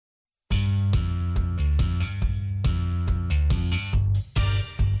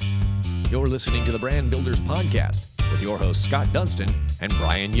You're listening to the Brand Builders Podcast with your hosts Scott Dunston and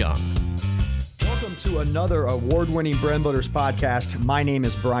Brian Young. Welcome to another award-winning Brand Builders Podcast. My name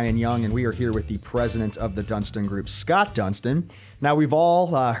is Brian Young, and we are here with the president of the Dunston Group, Scott Dunston. Now, we've all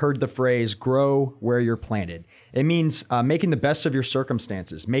heard the phrase, grow where you're planted. It means making the best of your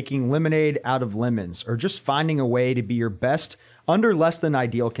circumstances, making lemonade out of lemons, or just finding a way to be your best under less than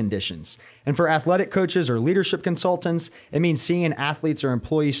ideal conditions. And for athletic coaches or leadership consultants, it means seeing an athlete's or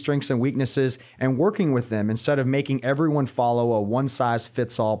employee's strengths and weaknesses and working with them instead of making everyone follow a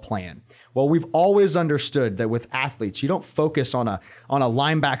one-size-fits-all plan. Well, we've always understood that with athletes, you don't focus on a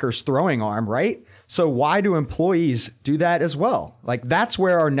linebacker's throwing arm, right? So why do employees do that as well? Like, that's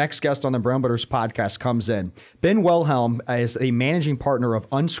where our next guest on the Brand Builders Podcast comes in. Ben Wilhelm is a managing partner of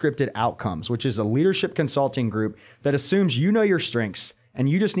Unscripted Outcomes, which is a leadership consulting group that assumes you know your strengths and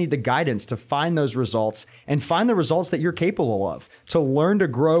you just need the guidance to find those results and find the results that you're capable of, to learn to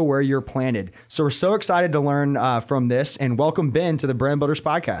grow where you're planted. So we're so excited to learn from this, and welcome Ben to the Brand Builders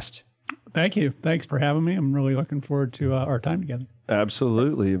Podcast. Thank you. Thanks for having me. I'm really looking forward to our time together.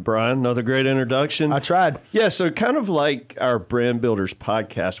 Absolutely. Brian, another great introduction. I tried. Yeah, so kind of like our Brand Builders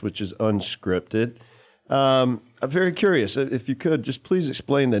Podcast, which is unscripted. I'm very curious, if you could, just please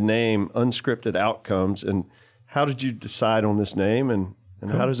explain the name Unscripted Outcomes, and how did you decide on this name, and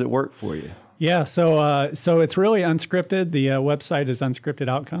how does it work for you? Yeah, so it's really unscripted. The website is Unscripted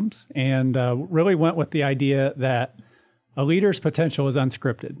Outcomes, and really went with the idea that a leader's potential is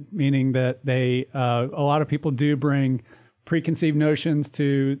unscripted, meaning that a lot of people do bring preconceived notions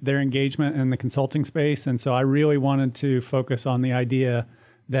to their engagement in the consulting space. And so I really wanted to focus on the idea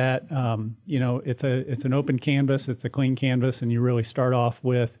that, it's an open canvas, it's a clean canvas, and you really start off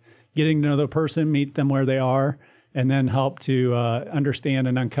with getting to know the person, meet them where they are, and then help to understand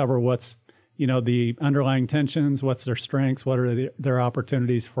and uncover what's, the underlying tensions, what's their strengths, what are their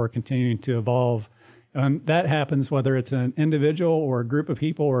opportunities for continuing to evolve. That happens whether it's an individual or a group of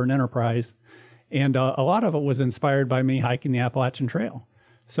people or an enterprise. And a lot of it was inspired by me hiking the Appalachian Trail.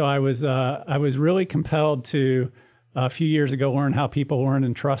 So I was really compelled to, a few years ago, learn how people learn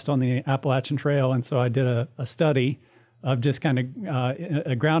and trust on the Appalachian Trail. And so I did a study of just kind of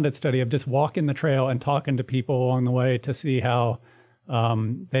a grounded study of just walking the trail and talking to people along the way to see how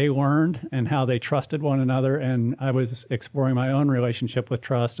they learned and how they trusted one another. And I was exploring my own relationship with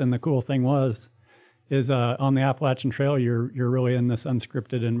trust. And the cool thing is on the Appalachian Trail, you're really in this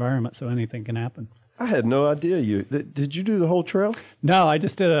unscripted environment, so anything can happen. I had no idea. Did you do the whole trail? No, I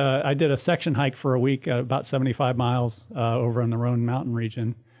just did a section hike for a week, about 75 miles over in the Roan Mountain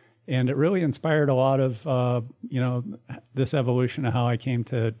region, and it really inspired a lot of this evolution of how I came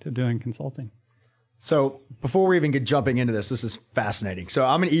to doing consulting. So before we even get jumping into this is fascinating. So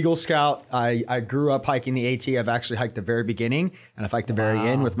I'm an Eagle Scout. I grew up hiking the AT. I've actually hiked the very beginning, and I've hiked the very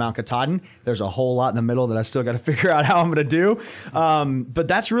end with Mount Katahdin. There's a whole lot in the middle that I still got to figure out how I'm going to do. But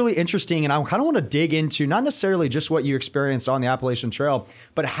that's really interesting, and I kind of want to dig into not necessarily just what you experienced on the Appalachian Trail,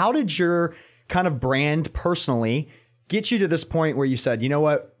 but how did your kind of brand personally get you to this point where you said, you know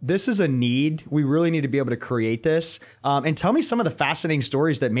what, this is a need. We really need to be able to create this. And tell me some of the fascinating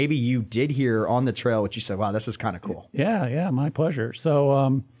stories that maybe you did hear on the trail, which you said, wow, this is kind of cool. Yeah, my pleasure.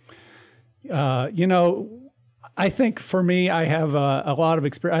 So, I think for me, I have a lot of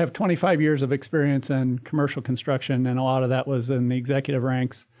experience. I have 25 years of experience in commercial construction, and a lot of that was in the executive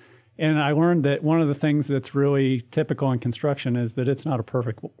ranks. And I learned that one of the things that's really typical in construction is that it's not a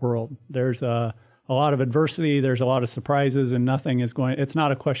perfect world. There's a lot of adversity, there's a lot of surprises, and it's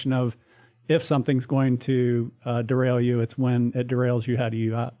not a question of if something's going to derail you, it's when it derails you, how do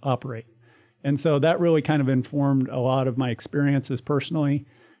you operate? And so that really kind of informed a lot of my experiences personally.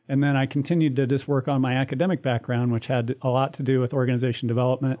 And then I continued to just work on my academic background, which had a lot to do with organization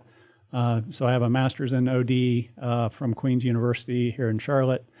development. So I have a master's in OD from Queen's University here in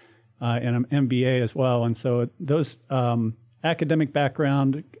Charlotte, and an MBA as well. And so those academic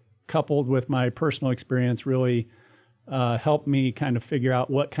background coupled with my personal experience really helped me kind of figure out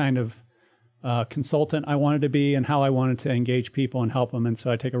what kind of consultant I wanted to be and how I wanted to engage people and help them. And so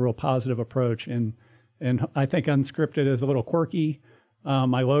I take a real positive approach. And I think Unscripted is a little quirky.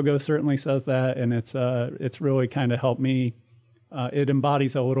 My logo certainly says that, and it's really kind of helped me. It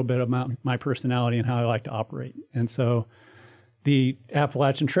embodies a little bit of my personality and how I like to operate. And so the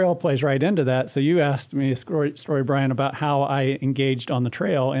Appalachian Trail plays right into that. So you asked me a story, Brian, about how I engaged on the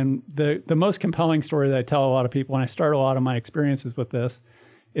trail. And the most compelling story that I tell a lot of people, and I start a lot of my experiences with this,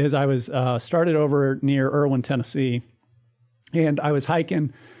 is I was started over near Erwin, Tennessee, and I was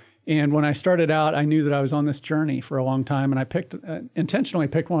hiking. And when I started out, I knew that I was on this journey for a long time, and I intentionally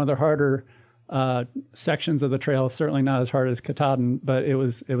picked one of the harder sections of the trail. Certainly not as hard as Katahdin, but it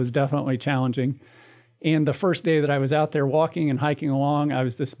was definitely challenging. And the first day that I was out there walking and hiking along, I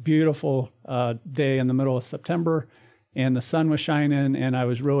was this beautiful day in the middle of September, and the sun was shining, and I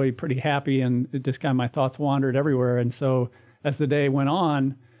was really pretty happy, and it just kind of my thoughts wandered everywhere. And so as the day went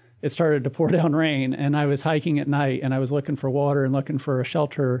on, it started to pour down rain, and I was hiking at night, and I was looking for water and looking for a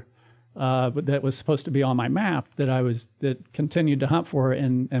shelter that was supposed to be on my map that continued to hunt for.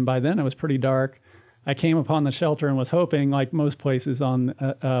 And by then it was pretty dark. I came upon the shelter and was hoping, like most places on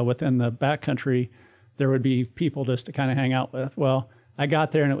within the backcountry, there would be people just to kind of hang out with. Well, I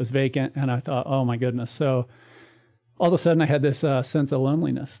got there and it was vacant, and I thought, oh my goodness. So all of a sudden I had this sense of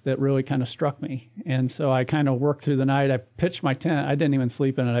loneliness that really kind of struck me. And so I kind of worked through the night. I pitched my tent. I didn't even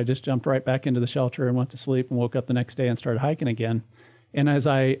sleep in it. I just jumped right back into the shelter and went to sleep and woke up the next day and started hiking again. And as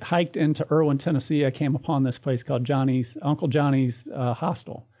I hiked into Erwin, Tennessee, I came upon this place called Uncle Johnny's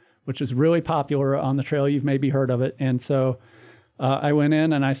Hostel, which is really popular on the trail. You've maybe heard of it. And so I went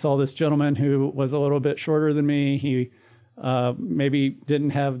in and I saw this gentleman who was a little bit shorter than me. He maybe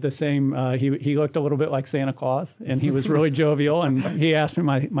didn't have the same, he looked a little bit like Santa Claus, and he was really jovial. And he asked me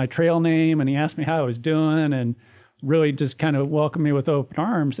my trail name, and he asked me how I was doing, and really just kind of welcomed me with open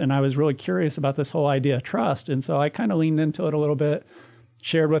arms. And I was really curious about this whole idea of trust. And so I kind of leaned into it a little bit,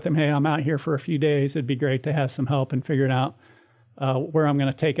 shared with him, hey, I'm out here for a few days. It'd be great to have some help in figuring out where I'm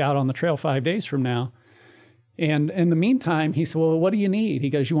going to take out on the trail 5 days from now. And in the meantime, he said, well, what do you need? He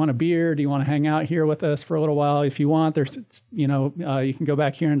goes, you want a beer? Do you want to hang out here with us for a little while? If you want, there's, you can go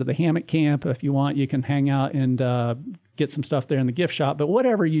back here into the hammock camp. If you want, you can hang out and get some stuff there in the gift shop. But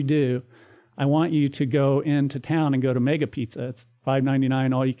whatever you do, I want you to go into town and go to Mega Pizza. It's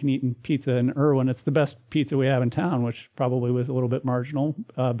 $5.99 all you can eat in pizza in Erwin. It's the best pizza we have in town, which probably was a little bit marginal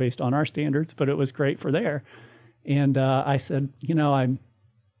based on our standards, but it was great for there. And I said, I'm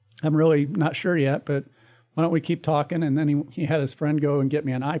really not sure yet, but why don't we keep talking? And then he had his friend go and get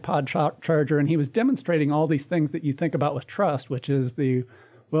me an iPod charger, and he was demonstrating all these things that you think about with trust, which is the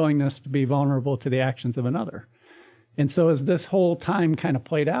willingness to be vulnerable to the actions of another. And so as this whole time kind of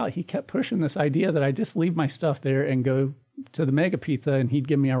played out, he kept pushing this idea that I just leave my stuff there and go to the Mega Pizza and he'd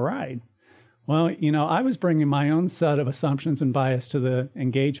give me a ride. Well, I was bringing my own set of assumptions and bias to the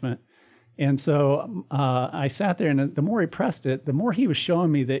engagement. And so I sat there, and the more he pressed it, the more he was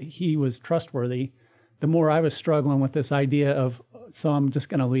showing me that he was trustworthy, the more I was struggling with this idea of, so I'm just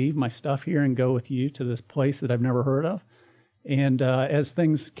going to leave my stuff here and go with you to this place that I've never heard of. And as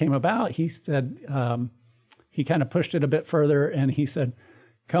things came about, he said, he kind of pushed it a bit further, and he said,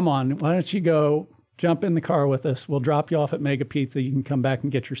 come on, why don't you go jump in the car with us? We'll drop you off at Mega Pizza. You can come back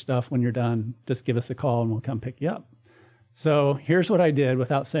and get your stuff when you're done. Just give us a call and we'll come pick you up. So here's what I did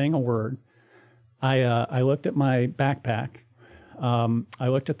without saying a word. I looked at my backpack. I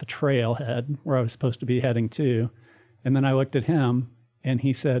looked at the trailhead where I was supposed to be heading to, and then I looked at him, and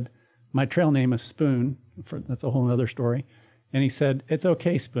he said, my trail name is Spoon. That's a whole other story. And he said, it's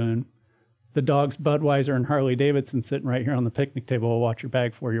okay, Spoon. The dogs Budweiser and Harley Davidson sitting right here on the picnic table will watch your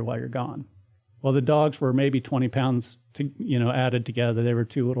bag for you while you're gone. Well, the dogs were maybe 20 pounds added together. They were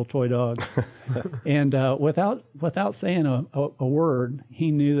two little toy dogs. And without saying a word,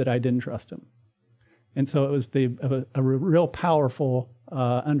 he knew that I didn't trust him. And so it was a real powerful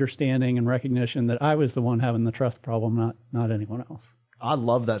understanding and recognition that I was the one having the trust problem, not anyone else. I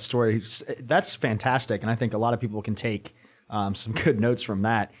love that story. That's fantastic. And I think a lot of people can take some good notes from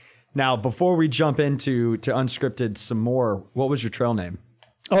that. Now, before we jump into Unscripted some more, what was your trail name?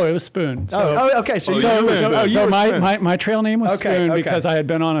 Oh, it was Spoon. So, okay. So my trail name was Spoon because I had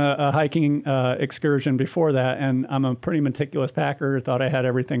been on a hiking excursion before that, and I'm a pretty meticulous packer, thought I had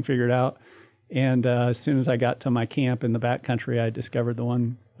everything figured out. And as soon as I got to my camp in the backcountry, I discovered the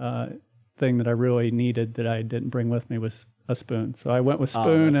one thing that I really needed that I didn't bring with me was a spoon. So I went with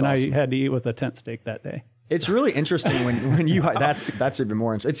Spoon, and awesome. I had to eat with a tent stake that day. It's really interesting when you that's even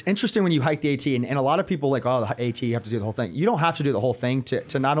more interesting. It's interesting when you hike the AT, and a lot of people like, oh, the AT, you have to do the whole thing. You don't have to do the whole thing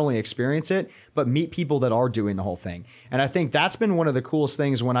to not only experience it, but meet people that are doing the whole thing. And I think that's been one of the coolest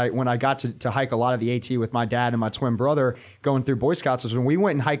things when I got to hike a lot of the AT with my dad and my twin brother going through Boy Scouts was when we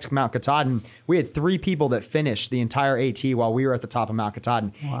went and hiked Mount Katahdin. We had 3 people that finished the entire AT while we were at the top of Mount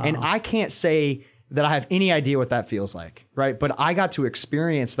Katahdin. Wow. And I can't say that I have any idea what that feels like, right? But I got to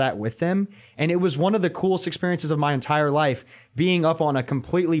experience that with them. And it was one of the coolest experiences of my entire life, being up on a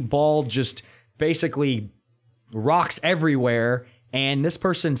completely bald, just basically rocks everywhere. And this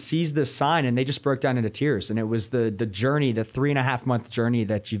person sees this sign and they just broke down into tears. And it was the journey, the 3.5 month journey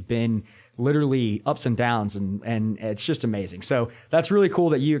that you've been literally ups and downs, and it's just amazing. So that's really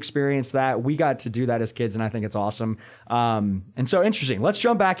cool that you experienced that. We got to do that as kids, and I think it's awesome. And so interesting. Let's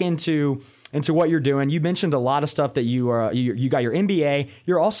jump back into what you're doing. You mentioned a lot of stuff that you got your MBA.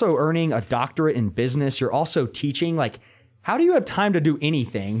 You're also earning a doctorate in business. You're also teaching. Like, how do you have time to do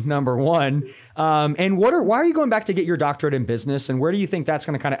anything? Number one, and why are you going back to get your doctorate in business? And where do you think that's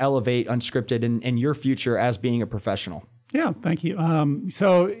going to kind of elevate Unscripted in your future as being a professional? Yeah, thank you. I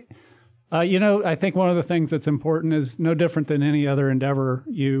think one of the things that's important is no different than any other endeavor.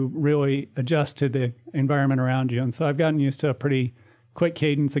 You really adjust to the environment around you. And so I've gotten used to a pretty quick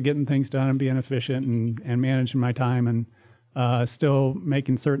cadence of getting things done and being efficient and managing my time, and still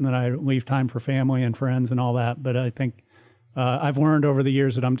making certain that I leave time for family and friends and all that. But I think I've learned over the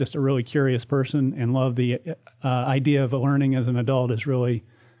years that I'm just a really curious person and love the idea of learning as an adult has really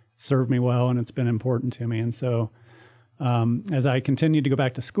served me well, and it's been important to me. And so as I continued to go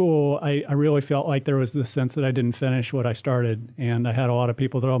back to school, I really felt like there was this sense that I didn't finish what I started. And I had a lot of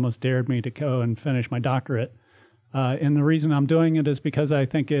people that almost dared me to go and finish my doctorate. And the reason I'm doing it is because I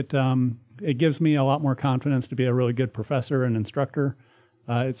think it gives me a lot more confidence to be a really good professor and instructor.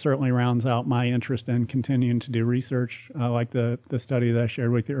 It certainly rounds out my interest in continuing to do research, like the study that I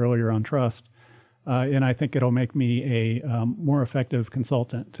shared with you earlier on trust. And I think it'll make me a more effective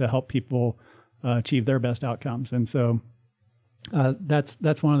consultant to help people achieve their best outcomes. And so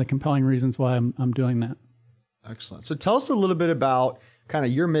that's one of the compelling reasons why I'm doing that. Excellent. So tell us a little bit about kind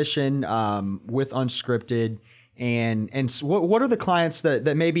of your mission with Unscripted, and what are the clients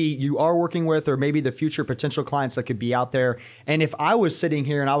that maybe you are working with, or maybe the future potential clients that could be out there. And if I was sitting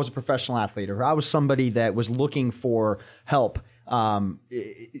here and I was a professional athlete, or I was somebody that was looking for help,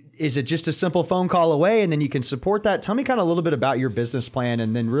 is it just a simple phone call away and then you can support that? Tell me kind of a little bit about your business plan,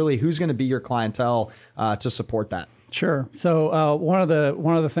 and then really who's going to be your clientele to support that. Sure. So one of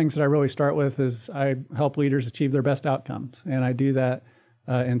the things that I really start with is I help leaders achieve their best outcomes, and I do that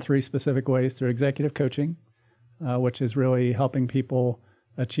in three specific ways: through executive coaching, which is really helping people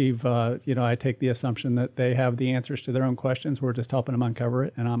achieve. I take the assumption that they have the answers to their own questions. We're just helping them uncover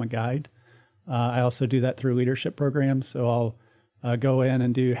it, and I'm a guide. I also do that through leadership programs. So I'll go in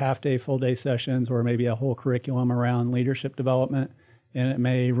and do half-day, full-day sessions, or maybe a whole curriculum around leadership development. And it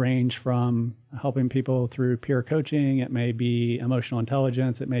may range from helping people through peer coaching. It may be emotional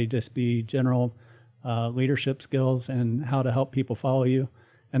intelligence. It may just be general leadership skills and how to help people follow you.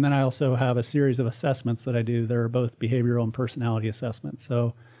 And then I also have a series of assessments that I do. They're both behavioral and personality assessments.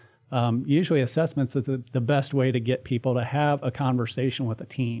 So usually assessments is the best way to get people to have a conversation with a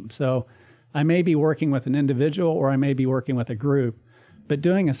team. So I may be working with an individual, or I may be working with a group, but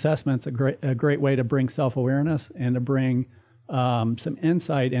doing assessments a great way to bring self-awareness and to bring some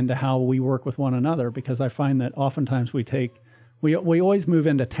insight into how we work with one another, because I find that oftentimes we always move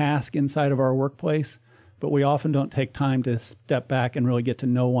into task inside of our workplace, but we often don't take time to step back and really get to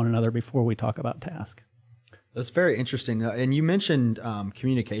know one another before we talk about task. That's very interesting. And you mentioned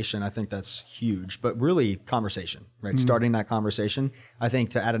communication. I think that's huge, but really conversation, right? Mm-hmm. Starting that conversation. I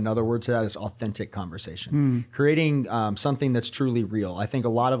think to add another word to that is authentic conversation. Creating something that's truly real. I think a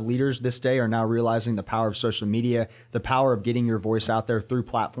lot of leaders this day are now realizing the power of social media, the power of getting your voice out there through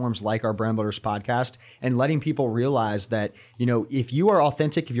platforms like our Brand Builders podcast, and letting people realize that, if you are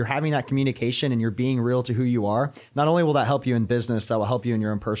authentic, if you're having that communication and you're being real to who you are, not only will that help you in business, that will help you in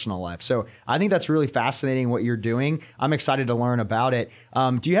your own personal life. So I think that's really fascinating what you're doing. I'm excited to learn about it.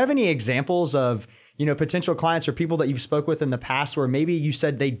 Do you have any examples of potential clients or people that you've spoke with in the past where maybe you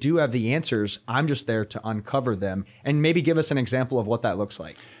said they do have the answers, I'm just there to uncover them, and maybe give us an example of what that looks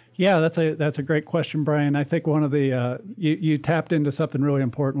like? Yeah, that's a great question, Brian. I think one of the you tapped into something really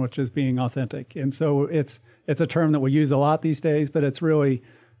important, which is being authentic. And so it's a term that we use a lot these days, but it's really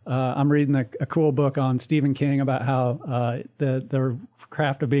I'm reading a cool book on Stephen King about how the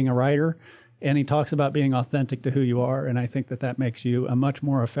craft of being a writer, and he talks about being authentic to who you are. And I think that makes you a much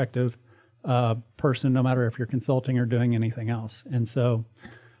more effective person, no matter if you're consulting or doing anything else. And so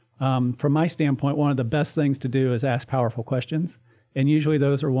from my standpoint, one of the best things to do is ask powerful questions. And usually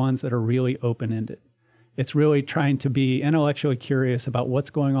those are ones that are really open-ended. It's really trying to be intellectually curious about what's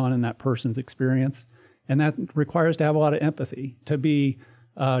going on in that person's experience. And that requires to have a lot of empathy,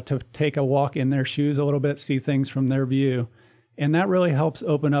 to take a walk in their shoes a little bit, see things from their view. And that really helps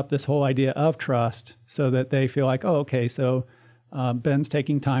open up this whole idea of trust, so that they feel like, oh, okay, so Ben's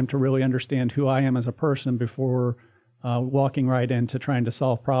taking time to really understand who I am as a person before walking right into trying to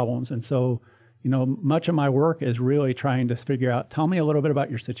solve problems. And so, much of my work is really trying to figure out, tell me a little bit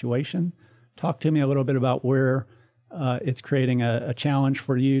about your situation. Talk to me a little bit about where it's creating a challenge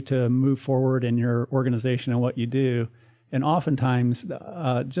for you to move forward in your organization and what you do. And oftentimes,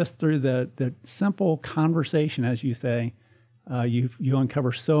 just through the simple conversation, as you say, you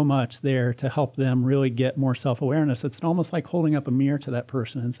uncover so much there to help them really get more self-awareness. It's almost like holding up a mirror to that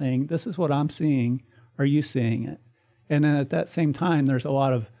person and saying, this is what I'm seeing. Are you seeing it? And then at that same time, there's a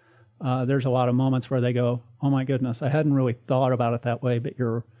lot of moments where they go, oh my goodness, I hadn't really thought about it that way, but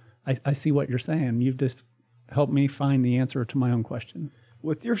I see what you're saying. You've just helped me find the answer to my own question.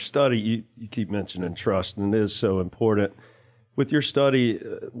 With your study, you keep mentioning trust, and it is so important. With your study,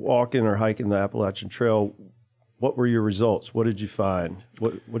 walking or hiking the Appalachian Trail, what were your results? What did you find?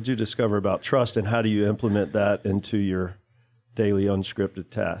 What did you discover about trust, and how do you implement that into your daily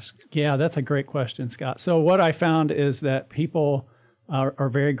unscripted task? Yeah, that's a great question, Scott. So what I found is that people are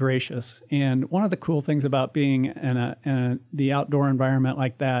very gracious. And one of the cool things about being in the outdoor environment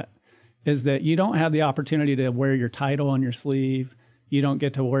like that is that you don't have the opportunity to wear your title on your sleeve. You don't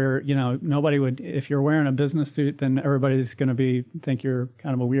get to wear, nobody would, if you're wearing a business suit, then everybody's going to think you're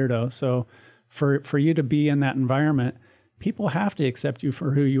kind of a weirdo. So for you to be in that environment, people have to accept you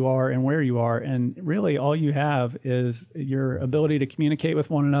for who you are and where you are. And really all you have is your ability to communicate with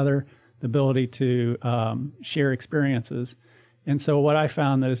one another, the ability to share experiences. And so what I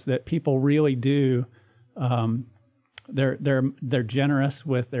found is that people really do, they're generous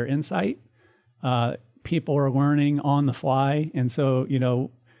with their insight. People are learning on the fly. And so,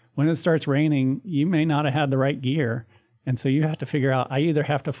 when it starts raining, you may not have had the right gear. And so you have to figure out, I either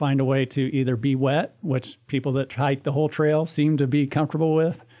have to find a way to either be wet, which people that hike the whole trail seem to be comfortable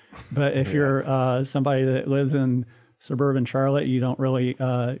with. But if you're somebody that lives in suburban Charlotte, you don't really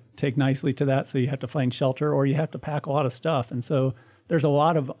take nicely to that. So you have to find shelter, or you have to pack a lot of stuff. And so there's a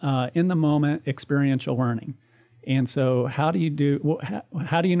lot of in the moment experiential learning. And so how do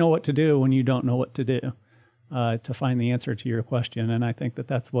you know what to do when you don't know what to do to find the answer to your question? And I think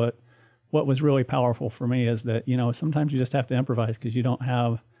that's what was really powerful for me is that, sometimes you just have to improvise because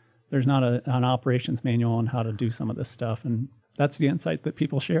there's not an operations manual on how to do some of this stuff. And that's the insight that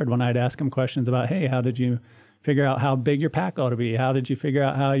people shared when I'd ask them questions about, hey, how did you figure out how big your pack ought to be? How did you figure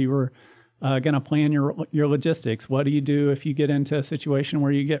out how you were going to plan your logistics? What do you do if you get into a situation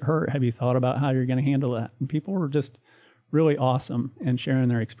where you get hurt? Have you thought about how you're going to handle that? And people were just really awesome in sharing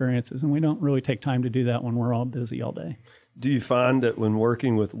their experiences. And we don't really take time to do that when we're all busy all day. Do you find that when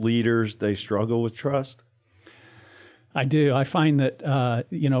working with leaders, they struggle with trust? I do. I find that,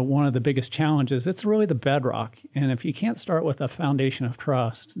 one of the biggest challenges, it's really the bedrock. And if you can't start with a foundation of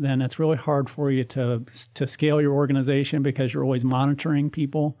trust, then it's really hard for you to scale your organization because you're always monitoring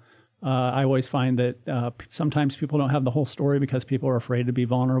people. I always find that sometimes people don't have the whole story because people are afraid to be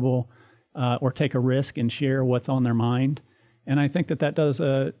vulnerable or take a risk and share what's on their mind. And I think that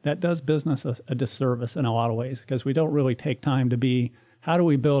does business a disservice in a lot of ways because we don't really take time to how do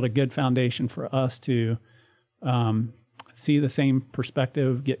we build a good foundation for us to see the same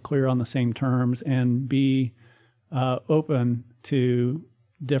perspective, get clear on the same terms, and be open to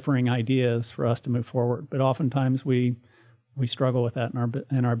differing ideas for us to move forward. But oftentimes we struggle with that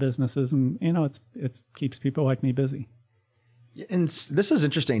in our businesses, and it keeps people like me busy. And this is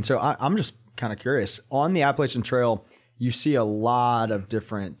interesting. So I'm just kind of curious. On the Appalachian Trail, you see a lot of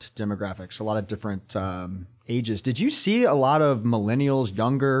different demographics, a lot of different ages. Did you see a lot of millennials,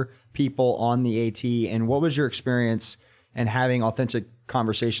 younger people on the AT? And what was your experience in having authentic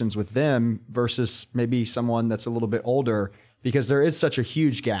conversations with them versus maybe someone that's a little bit older? Because there is such a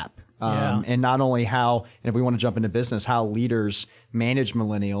huge gap. And not only and if we want to jump into business, how leaders manage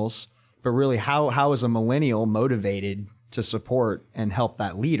millennials, but really how is a millennial motivated to support and help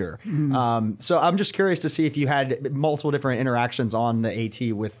that leader? Mm-hmm. So I'm just curious to see if you had multiple different interactions on the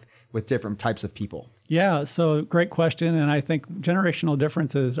AT with different types of people. Yeah, so great question. And I think generational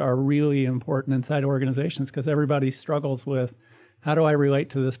differences are really important inside organizations because everybody struggles with, how do I relate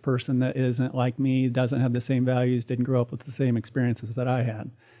to this person that isn't like me, doesn't have the same values, didn't grow up with the same experiences that I had?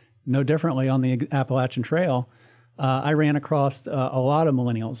 No differently on the Appalachian Trail, I ran across a lot of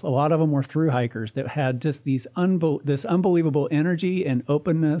millennials. A lot of them were thru hikers that had just this unbelievable energy and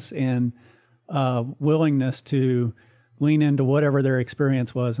openness and willingness to lean into whatever their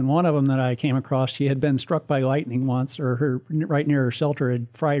experience was. And one of them that I came across, she had been struck by lightning once, or right near her shelter had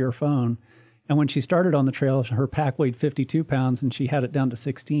fried her phone. And when she started on the trail, her pack weighed 52 pounds and she had it down to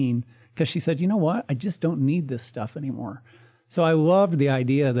 16 because she said, you know what, I just don't need this stuff anymore. So I loved the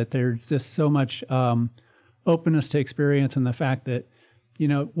idea that there's just so much openness to experience, and the fact that,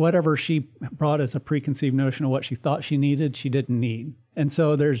 whatever she brought as a preconceived notion of what she thought she needed, she didn't need. And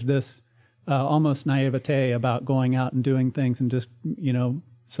so there's this almost naivete about going out and doing things and just,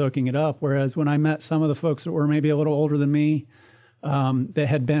 soaking it up. Whereas when I met some of the folks that were maybe a little older than me, that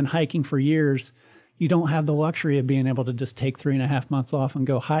had been hiking for years, you don't have the luxury of being able to just take 3.5 months off and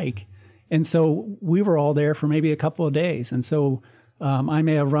go hike. And so we were all there for maybe a couple of days. And so I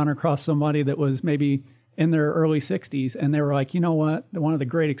may have run across somebody that was maybe in their early 60s, and they were like, you know what? One of the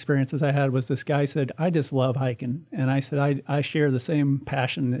great experiences I had was this guy said, I just love hiking. And I said, I share the same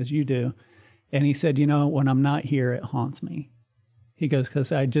passion as you do. And he said, you know, when I'm not here, it haunts me. He goes,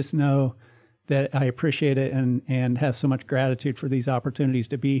 because I just know that I appreciate it and have so much gratitude for these opportunities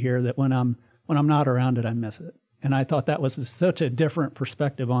to be here that when I'm not around it, I miss it. And I thought that was such a different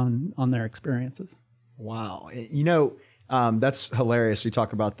perspective on their experiences. Wow. You know, that's hilarious. You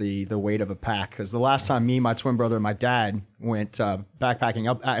talk about the weight of a pack, because the last time me, my twin brother, and my dad went backpacking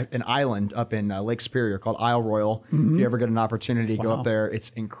up an island up in Lake Superior called Isle Royal. If you ever get an opportunity to go up there, it's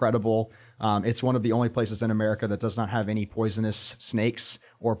incredible. It's one of the only places in America that does not have any poisonous snakes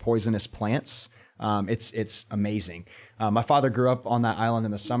or poisonous plants. It's amazing. My father grew up on that island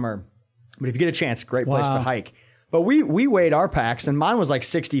in the summer, but if you get a chance, great place to hike. But we weighed our packs, and mine was like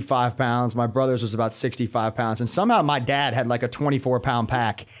 65 pounds. My brother's was about 65 pounds. And somehow my dad had like a 24-pound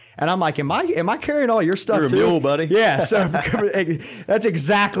pack. And I'm like, am I carrying all your stuff too? You're a mule, buddy. Yeah, so that's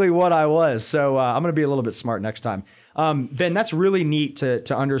exactly what I was. So I'm going to be a little bit smart next time. Ben, that's really neat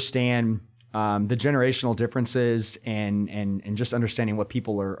to understand the generational differences and just understanding what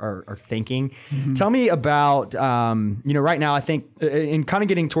people are thinking. Mm-hmm. Tell me about, right now, I think, in kind of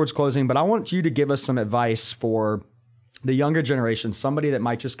getting towards closing, but I want you to give us some advice for the younger generation, somebody that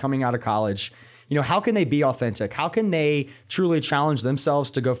might just coming out of college. You know, how can they be authentic? How can they truly challenge themselves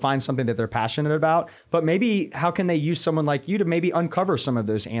to go find something that they're passionate about? But maybe how can they use someone like you to maybe uncover some of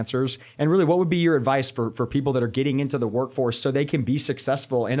those answers? And really, what would be your advice for people that are getting into the workforce so they can be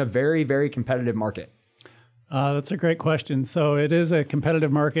successful in a very, very competitive market? That's a great question. So it is a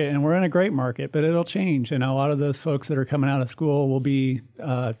competitive market, and we're in a great market, but it'll change. And a lot of those folks that are coming out of school will be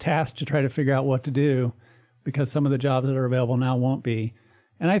tasked to try to figure out what to do, because some of the jobs that are available now won't be.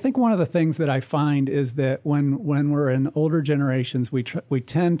 And I think one of the things that I find is that when we're in older generations, we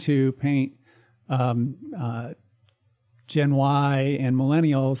tend to paint Gen Y and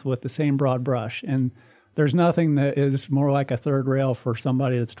millennials with the same broad brush. And there's nothing that is more like a third rail for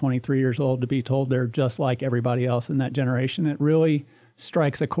somebody that's 23 years old to be told they're just like everybody else in that generation. It really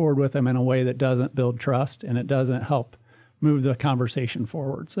strikes a chord with them in a way that doesn't build trust, and it doesn't help move the conversation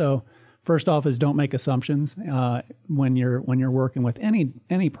forward. So first off is don't make assumptions when you're working with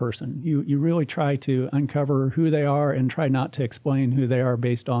any person. You really try to uncover who they are and try not to explain who they are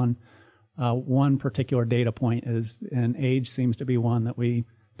based on one particular data point, and age seems to be one that we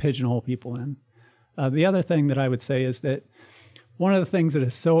pigeonhole people in. The other thing that I would say is that one of the things that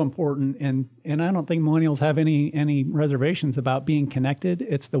is so important, and I don't think millennials have any reservations about being connected,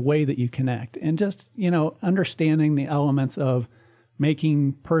 it's the way that you connect. And just, understanding the elements of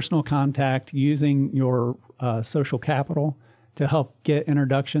making personal contact, using your social capital to help get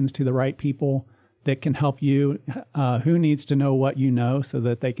introductions to the right people that can help you, who needs to know what you know so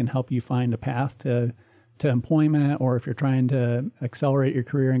that they can help you find a path to employment, or if you're trying to accelerate your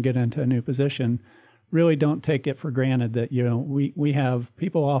career and get into a new position. Really don't take it for granted that, we have,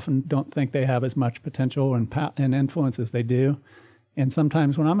 people often don't think they have as much potential and influence as they do. And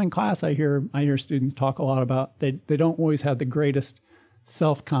sometimes when I'm in class, I hear students talk a lot about they don't always have the greatest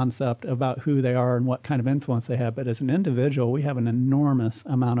self-concept about who they are and what kind of influence they have. But as an individual, we have an enormous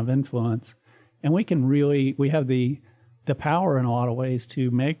amount of influence, and we have the power in a lot of ways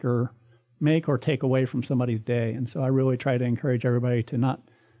to make or take away from somebody's day. And so I really try to encourage everybody to not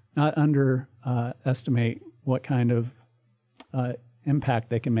underestimate what kind of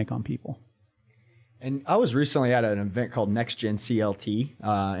impact they can make on people. And I was recently at an event called Next Gen CLT,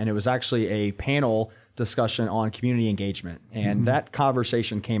 and it was actually a panel discussion on community engagement. And that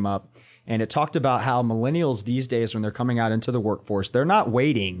conversation came up, and it talked about how millennials these days, when they're coming out into the workforce, they're not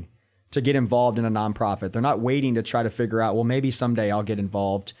waiting to get involved in a nonprofit. They're not waiting to try to figure out, well, maybe someday I'll get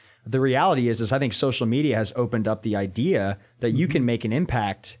involved. The reality is I think social media has opened up the idea that you can make an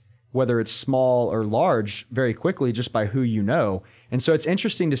impact, whether it's small or large, very quickly just by who you know. And so it's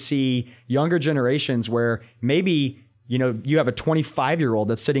interesting to see younger generations where maybe, you have a 25-year-old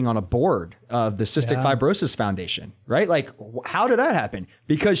that's sitting on a board of the Cystic Fibrosis Foundation, right? Like, how did that happen?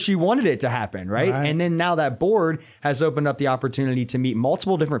 Because she wanted it to happen, right? And then now that board has opened up the opportunity to meet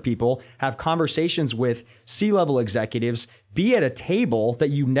multiple different people, have conversations with C-level executives, be at a table that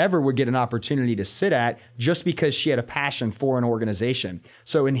you never would get an opportunity to sit at just because she had a passion for an organization.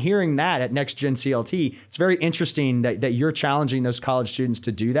 So in hearing that at Next Gen CLT, it's very interesting that you're challenging those college students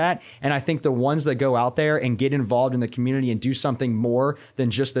to do that. And I think the ones that go out there and get involved in the community and do something more than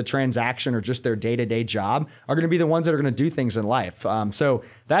just the transaction or just their day-to-day job are going to be the ones that are going to do things in life. So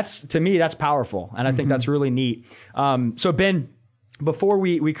that's, to me, that's powerful. And I think that's really neat. So Ben, before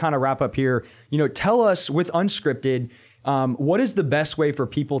we kind of wrap up here, tell us with Unscripted, what is the best way for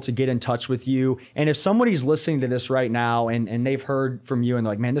people to get in touch with you? And if somebody's listening to this right now and they've heard from you and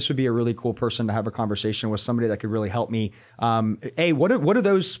they're like, man, this would be a really cool person to have a conversation with, somebody that could really help me. What do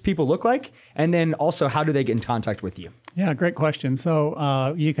those people look like? And then also, how do they get in contact with you? Yeah, great question.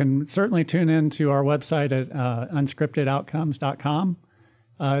 So you can certainly tune in to our website at unscriptedoutcomes.com.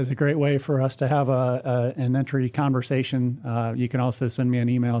 Is a great way for us to have an entry conversation. You can also send me an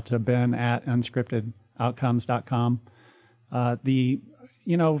email to ben@unscriptedoutcomes.com. For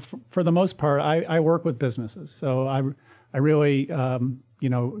the most part, I work with businesses. So I really,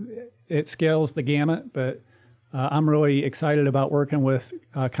 it scales the gamut, but I'm really excited about working with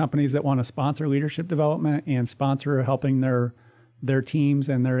companies that want to sponsor leadership development and sponsor helping their teams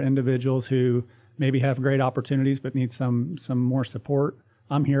and their individuals who maybe have great opportunities but need some more support.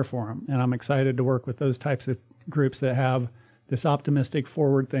 I'm here for them, and I'm excited to work with those types of groups that have this optimistic,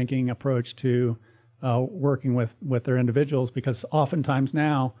 forward-thinking approach to working with their individuals, because oftentimes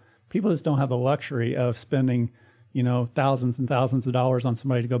now people just don't have the luxury of spending, thousands and thousands of dollars on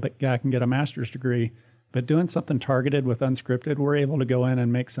somebody to go back and get a master's degree. But doing something targeted with Unscripted, we're able to go in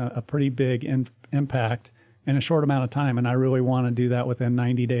and make a pretty big impact in a short amount of time. And I really want to do that within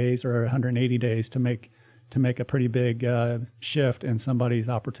 90 days or 180 days to make a pretty big shift in somebody's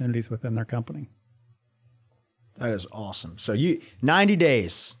opportunities within their company. That is awesome. So 90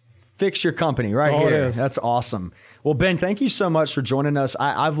 days. Fix your company right here. It is. That's awesome. Well, Ben, thank you so much for joining us.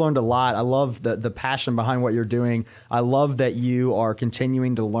 I've learned a lot. I love the passion behind what you're doing. I love that you are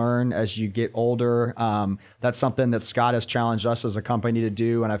continuing to learn as you get older. That's something that Scott has challenged us as a company to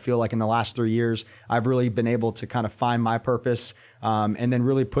do. And I feel like in the last 3 years, I've really been able to kind of find my purpose and then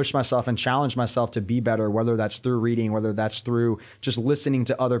really push myself and challenge myself to be better, whether that's through reading, whether that's through just listening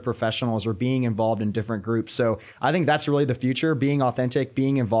to other professionals or being involved in different groups. So I think that's really the future, being authentic,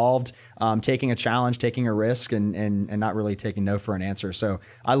 being involved, taking a challenge, taking a risk, and not really taking no for an answer. So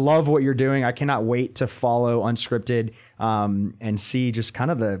I love what you're doing. I cannot wait to follow Unscripted and see just kind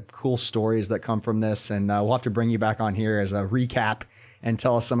of the cool stories that come from this. And we'll have to bring you back on here as a recap and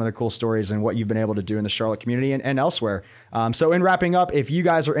tell us some of the cool stories and what you've been able to do in the Charlotte community and elsewhere. So in wrapping up, if you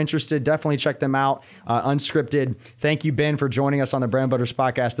guys are interested, definitely check them out. Unscripted. Thank you, Ben, for joining us on the Brand Builders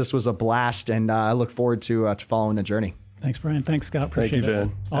podcast. This was a blast, and I look forward to following the journey. Thanks, Brian. Thanks, Scott. Appreciate it. Thank you,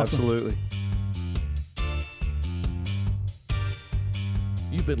 Ben. Awesome. Absolutely.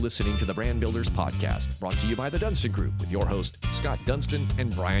 You've been listening to the Brand Builders Podcast, brought to you by the Dunston Group with your host, Scott Dunston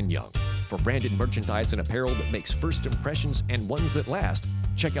and Brian Young. For branded merchandise and apparel that makes first impressions and ones that last,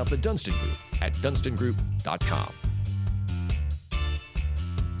 check out the Dunston Group at dunstongroup.com.